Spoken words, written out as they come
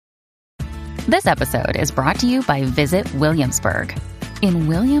This episode is brought to you by Visit Williamsburg. In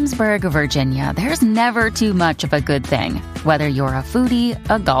Williamsburg, Virginia, there's never too much of a good thing. Whether you're a foodie,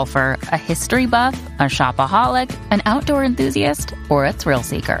 a golfer, a history buff, a shopaholic, an outdoor enthusiast, or a thrill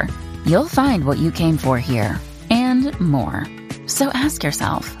seeker, you'll find what you came for here and more. So ask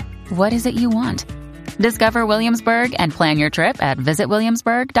yourself, what is it you want? Discover Williamsburg and plan your trip at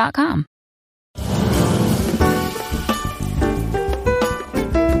visitwilliamsburg.com.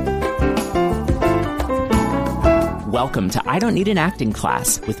 Welcome to I Don't Need an Acting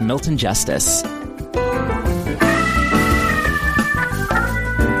Class with Milton Justice.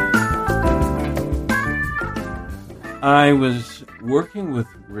 I was working with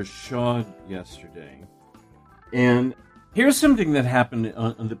Rashad yesterday, and here's something that happened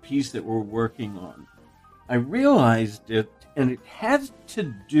on the piece that we're working on. I realized it, and it has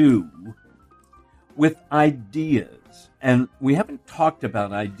to do with ideas. And we haven't talked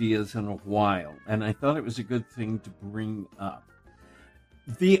about ideas in a while, and I thought it was a good thing to bring up.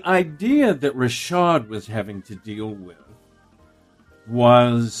 The idea that Rashad was having to deal with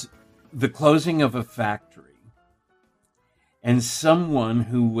was the closing of a factory, and someone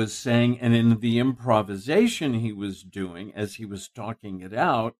who was saying, and in the improvisation he was doing as he was talking it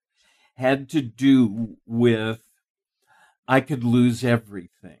out, had to do with, I could lose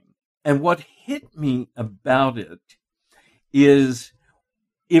everything. And what hit me about it is,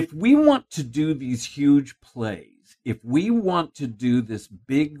 if we want to do these huge plays, if we want to do this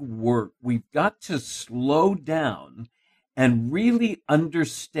big work, we've got to slow down and really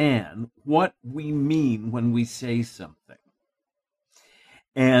understand what we mean when we say something.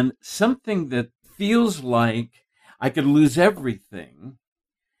 And something that feels like I could lose everything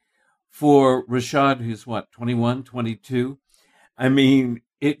for Rashad, who's what, 21, 22? I mean,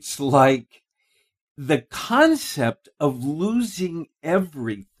 it's like, the concept of losing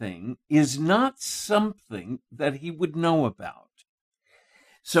everything is not something that he would know about.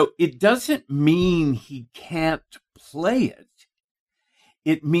 So it doesn't mean he can't play it.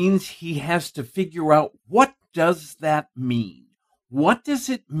 It means he has to figure out, what does that mean? What does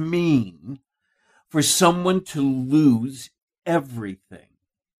it mean for someone to lose everything?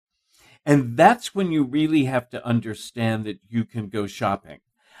 And that's when you really have to understand that you can go shopping.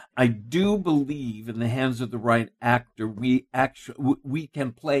 I do believe in the hands of the right actor, we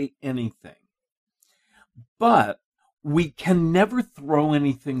can play anything. But we can never throw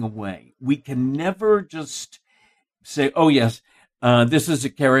anything away. We can never just say, oh yes, this is a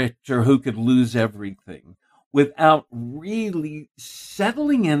character who could lose everything, without really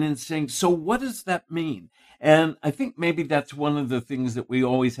settling in and saying, so what does that mean? And I think maybe that's one of the things that we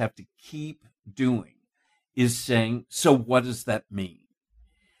always have to keep doing, is saying, so what does that mean?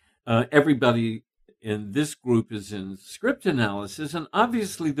 Everybody in this group is in script analysis, and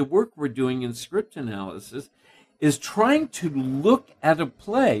obviously the work we're doing in script analysis is trying to look at a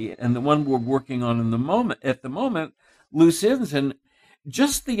play, and the one we're working on at the moment, Loose Ends, and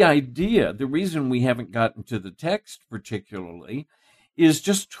just the idea, the reason we haven't gotten to the text particularly, is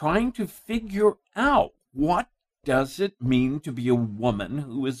just trying to figure out, what does it mean to be a woman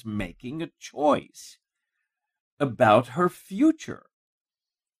who is making a choice about her future?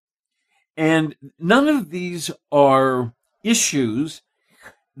 And none of these are issues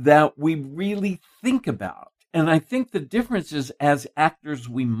that we really think about. And I think the difference is, as actors,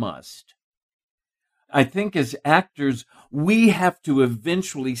 we must. I think as actors, we have to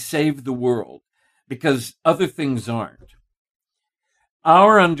eventually save the world, because other things aren't.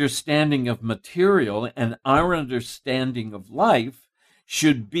 Our understanding of material and our understanding of life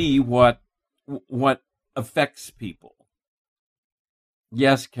should be what affects people.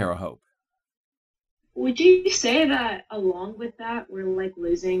 Yes, Kara Hope. Would you say that along with that, we're like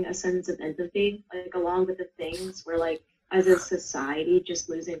losing a sense of empathy? Like along with the things, we're like, as a society, just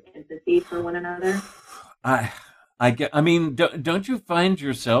losing empathy for one another? I mean, don't you find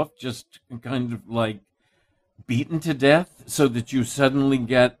yourself just kind of like beaten to death so that you suddenly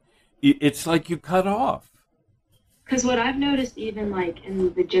get, it's like you cut off? Because what I've noticed, even like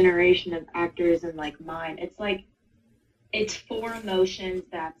in the generation of actors and like mine, it's like, it's 4 emotions,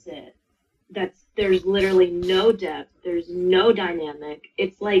 that's it. There's literally no depth, there's no dynamic.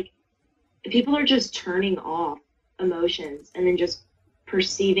 It's like people are just turning off emotions and then just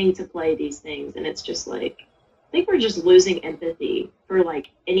perceiving to play these things, and it's just like, I think we're just losing empathy for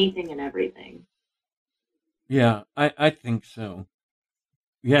like anything and everything. Yeah, I think so.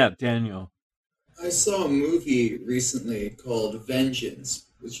 Yeah, Daniel. I saw a movie recently called Vengeance,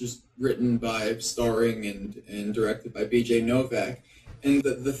 which was written by, starring, and directed by B.J. Novak. And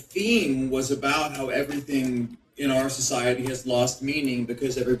the theme was about how everything in our society has lost meaning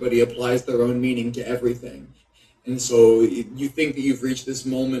because everybody applies their own meaning to everything. And so you think that you've reached this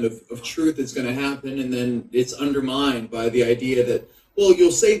moment of truth that's going to happen, and then it's undermined by the idea that, well,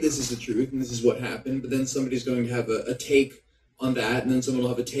 you'll say this is the truth and this is what happened, but then somebody's going to have a take on that, and then someone will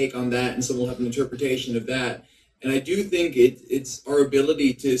have a take on that, and someone will have an interpretation of that. And I do think it's our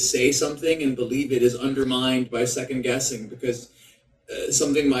ability to say something and believe it is undermined by second guessing, because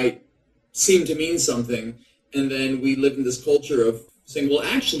something might seem to mean something, and then we live in this culture of saying, well,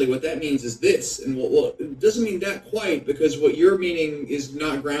 actually, what that means is this, and well, it doesn't mean that quite, because what you're meaning is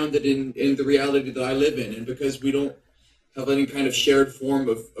not grounded in the reality that I live in, and because we don't have any kind of shared form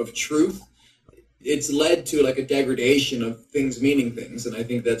of truth, it's led to like a degradation of things meaning things, and I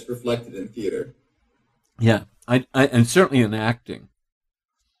think that's reflected in theater. Yeah, I and certainly in acting.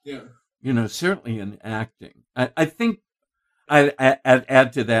 Yeah. You know, certainly in acting. I think I'd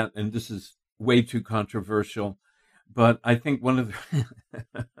add to that, and this is way too controversial, but I think one of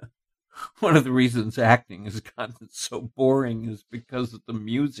the reasons acting has gotten so boring is because the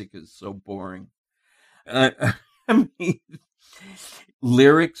music is so boring. I mean,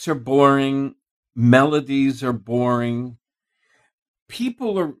 lyrics are boring, melodies are boring.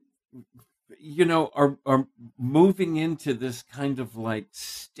 People are, you know, are moving into this kind of like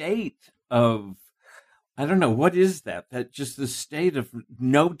state of, I don't know, what is that? That just the state of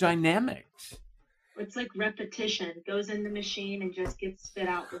no dynamics. It's like repetition. Goes in the machine and just gets spit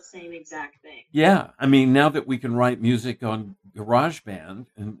out the same exact thing. Yeah. I mean, now that we can write music on GarageBand,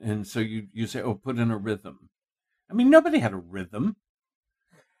 and so you say, oh, put in a rhythm. I mean, nobody had a rhythm.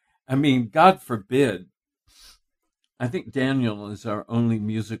 I mean, God forbid. I think Daniel is our only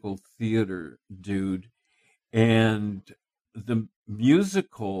musical theater dude. And the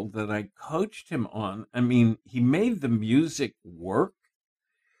musical that I coached him on, I mean, he made the music work.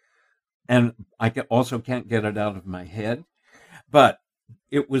 And I also can't get it out of my head. But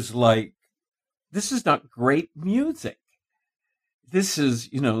it was like, this is not great music. This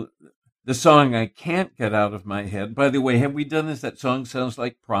is, you know, the song I can't get out of my head. By the way, have we done this? That song sounds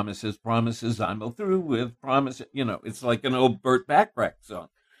like Promises, Promises, I'm all through with Promises. You know, it's like an old Burt Bacharach song.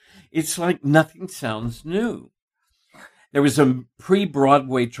 It's like nothing sounds new. There was a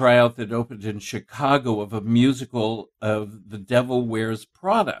pre-Broadway tryout that opened in Chicago of a musical of The Devil Wears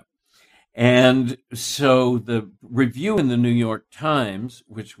Prada. And so the review in the New York Times,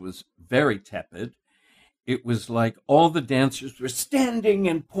 which was very tepid, it was like all the dancers were standing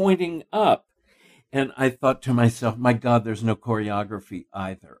and pointing up. And I thought to myself, my God, there's no choreography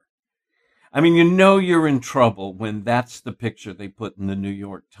either. I mean, you know you're in trouble when that's the picture they put in the New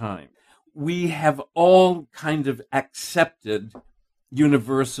York Times. We have all kind of accepted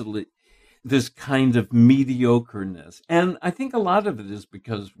universally this kind of mediocreness. And I think a lot of it is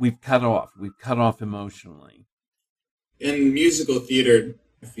because we've cut off emotionally. In musical theater,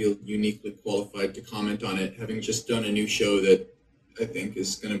 I feel uniquely qualified to comment on it, having just done a new show that I think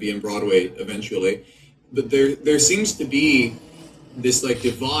is going to be in Broadway eventually. But there seems to be this like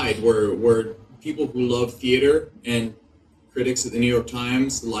divide where people who love theater and critics at the New York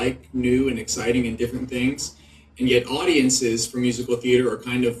Times like new and exciting and different things. And yet audiences for musical theater are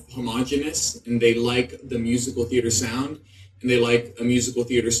kind of homogenous, and they like the musical theater sound, and they like a musical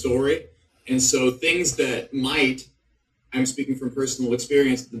theater story. And so things that might, I'm speaking from personal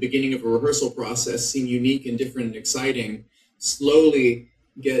experience, at the beginning of a rehearsal process seem unique and different and exciting, slowly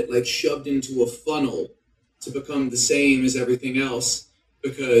get like shoved into a funnel to become the same as everything else.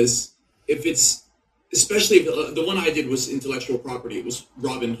 Because if it's, especially if the one I did was intellectual property, it was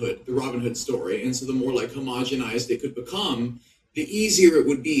Robin Hood, the Robin Hood story. And so the more like homogenized it could become, the easier it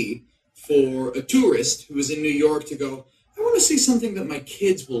would be for a tourist who is in New York to go, I want to see something that my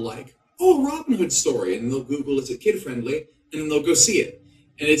kids will like. Oh, a Robin Hood story. And they'll Google, is it kid friendly? And then they'll go see it.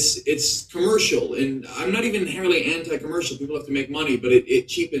 And it's commercial. And I'm not even inherently anti-commercial. People have to make money, but it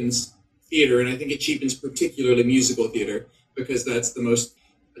cheapens theater. And I think it cheapens particularly musical theater because that's the most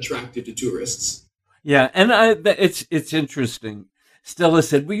attractive to tourists. Yeah, and it's interesting. Stella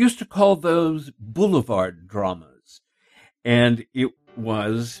said, we used to call those boulevard dramas. And it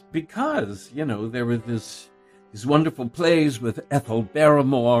was because, you know, there were these wonderful plays with Ethel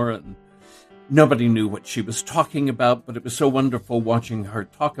Barrymore, and nobody knew what she was talking about, but it was so wonderful watching her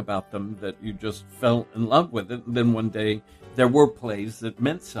talk about them that you just fell in love with it. And then one day there were plays that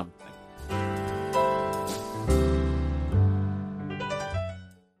meant something.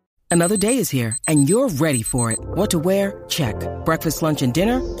 Another day is here, and you're ready for it. What to wear? Check. Breakfast, lunch, and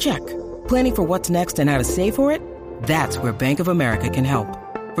dinner? Check. Planning for what's next and how to save for it? That's where Bank of America can help.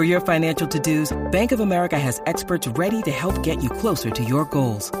 For your financial to-dos, Bank of America has experts ready to help get you closer to your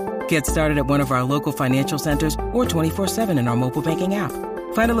goals. Get started at one of our local financial centers or 24/7 in our mobile banking app.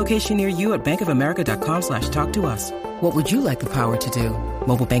 Find a location near you at bankofamerica.com/talktous. What would you like the power to do?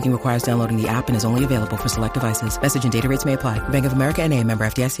 Mobile banking requires downloading the app and is only available for select devices. Message and data rates may apply. Bank of America N.A., member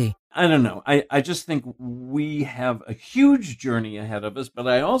FDIC. I don't know. I just think we have a huge journey ahead of us, but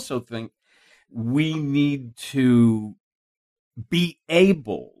I also think we need to be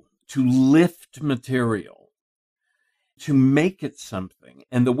able to lift material, to make it something.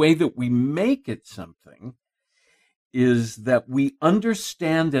 And the way that we make it something is that we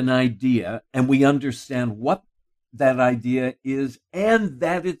understand an idea and we understand what that idea is and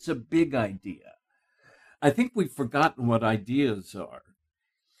that it's a big idea. I think we've forgotten what ideas are.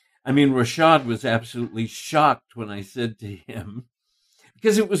 I mean, Rashad was absolutely shocked when I said to him,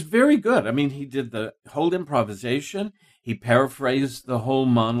 because it was very good. I mean, he did the whole improvisation. He paraphrased the whole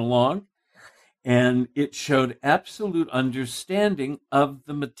monologue, and it showed absolute understanding of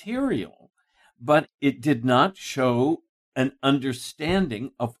the material, but it did not show an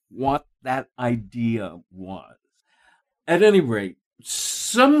understanding of what that idea was. At any rate,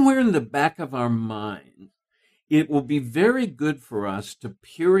 somewhere in the back of our mind, it will be very good for us to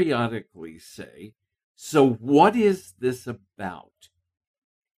periodically say, so what is this about?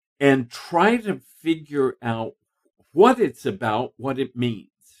 And try to figure out what it's about, what it means.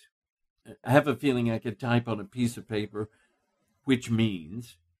 I have a feeling I could type on a piece of paper, which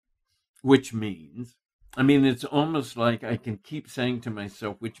means. I mean, it's almost like I can keep saying to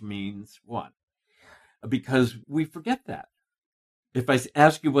myself, which means what? Because we forget that. If I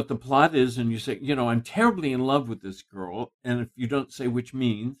ask you what the plot is and you say, I'm terribly in love with this girl, and if you don't say which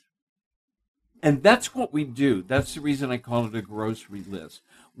means, and that's what we do. That's the reason I call it a grocery list.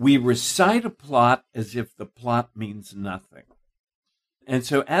 We recite a plot as if the plot means nothing. And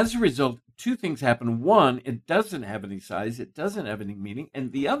so as a result, two things happen. One, it doesn't have any size. It doesn't have any meaning.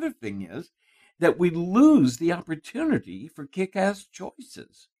 And the other thing is that we lose the opportunity for kick-ass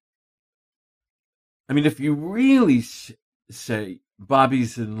choices. I mean, if you really say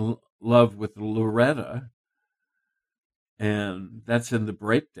Bobby's in love with Loretta, and that's in the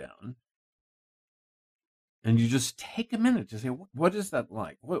breakdown, and you just take a minute to say, what is that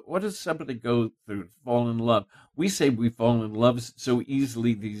like? What does somebody go through to fall in love? We say we fall in love so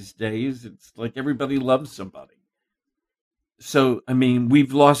easily these days. It's like everybody loves somebody. So, I mean,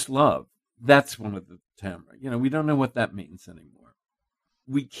 we've lost love. That's one of the Tamara. We don't know what that means anymore.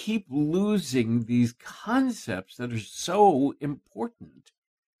 We keep losing these concepts that are so important.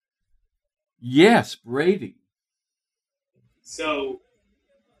 Yes, Brady. So,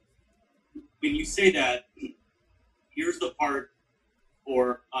 when you say that, here's the part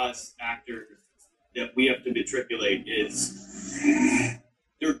for us actors that we have to matriculate is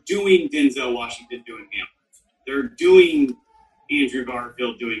they're doing Denzel Washington doing Hamlet. They're doing Andrew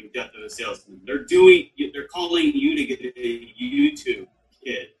Garfield doing Death of a Salesman. They're calling you to get a YouTube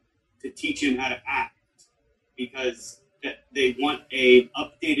kid to teach him how to act because they want a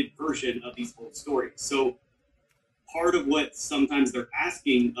updated version of these old stories. So part of what sometimes they're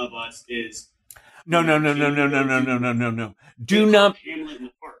asking of us is no. Do not Hamlet in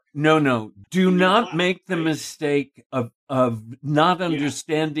the Park. No. Do not make the mistake of not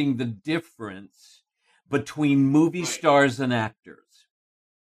understanding the difference between movie stars and actors.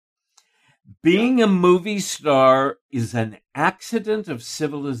 Being a movie star is an accident of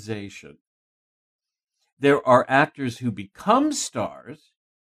civilization. There are actors who become stars,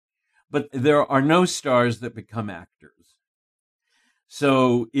 but there are no stars that become actors.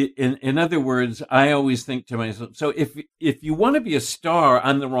 So in other words, I always think to myself, so if you want to be a star,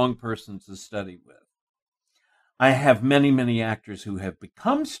 I'm the wrong person to study with. I have many, many actors who have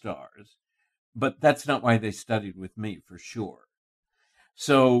become stars, but that's not why they studied with me for sure.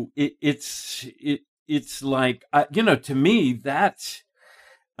 So it's like, to me, that's,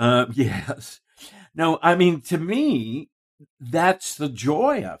 yes. No, I mean, to me, that's the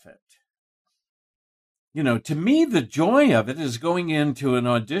joy of it. To me, the joy of it is going into an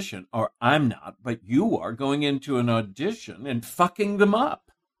audition, or I'm not, but you are going into an audition and fucking them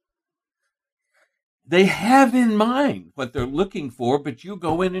up. They have in mind what they're looking for, but you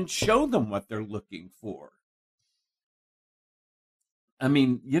go in and show them what they're looking for. I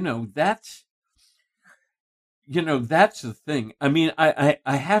mean, that's the thing. I mean, I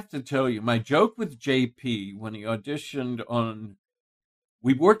have to tell you, my joke with JP when he auditioned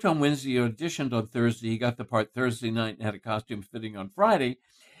we worked on Wednesday, he auditioned on Thursday, he got the part Thursday night and had a costume fitting on Friday.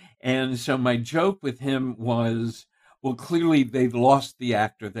 And so my joke with him was, well, clearly they'd lost the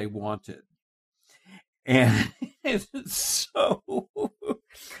actor they wanted. And so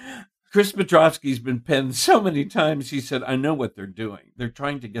Chris Petrovsky's been penned so many times. He said, I know what they're doing. They're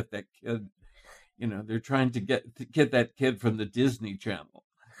trying to get that kid, they're trying to get that kid from the Disney Channel.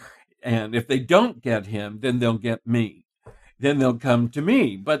 And if they don't get him, then they'll get me. Then they'll come to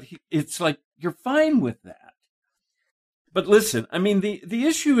me. But it's like, you're fine with that. But listen, I mean, the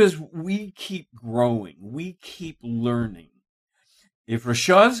issue is we keep growing. We keep learning. If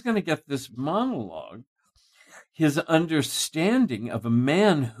Rashad's going to get this monologue, his understanding of a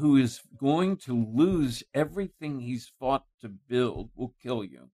man who is going to lose everything he's fought to build will kill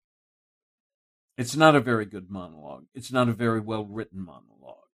you. It's not a very good monologue. It's not a very well-written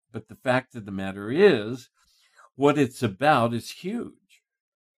monologue. But the fact of the matter is, what it's about is huge.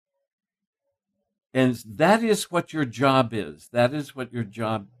 And that is what your job is. That is what your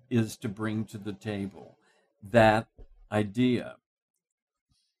job is to bring to the table, that idea.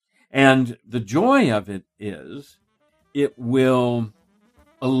 And the joy of it is it will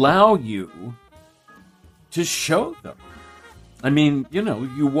allow you to show them. I mean,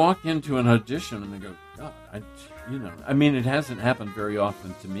 you walk into an audition and they go, God, it hasn't happened very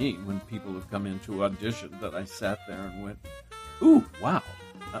often to me when people have come into audition that I sat there and went, ooh, wow,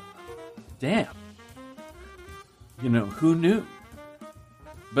 damn. Who knew?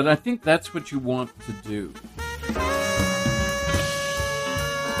 But I think that's what you want to do.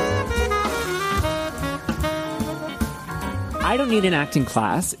 I Don't Need an Acting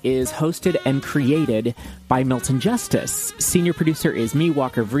Class is hosted and created by Milton Justice. Senior producer is me,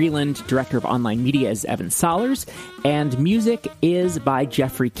 Walker Vreeland. Director of online media is Evan Sollers. And music is by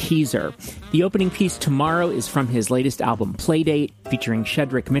Jeffrey Keyser. The opening piece tomorrow is from his latest album, Playdate, featuring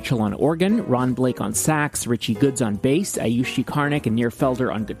Shedrick Mitchell on organ, Ron Blake on sax, Richie Goods on bass, Ayushi Karnik and Nir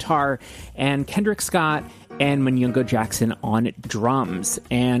Felder on guitar, and Kendrick Scott and Manyungo Jackson on drums.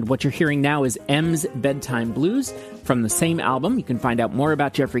 And what you're hearing now is M's Bedtime Blues from the same album. You can find out more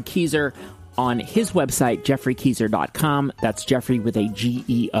about Jeffrey Keyser on his website, jeffreykeyser.com. That's Jeffrey with a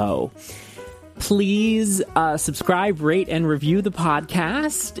G-E-O. Please subscribe, rate, and review the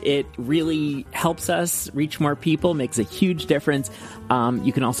podcast. It really helps us reach more people, makes a huge difference.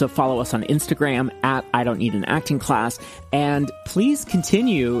 You can also follow us on Instagram at I Don't Need an Acting Class. And please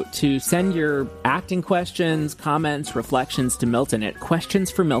continue to send your acting questions, comments, reflections to Milton at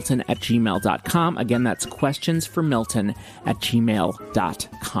questionsformilton@gmail.com. Again, that's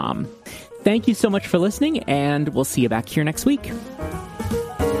questionsformilton@gmail.com. Thank you so much for listening, and we'll see you back here next week.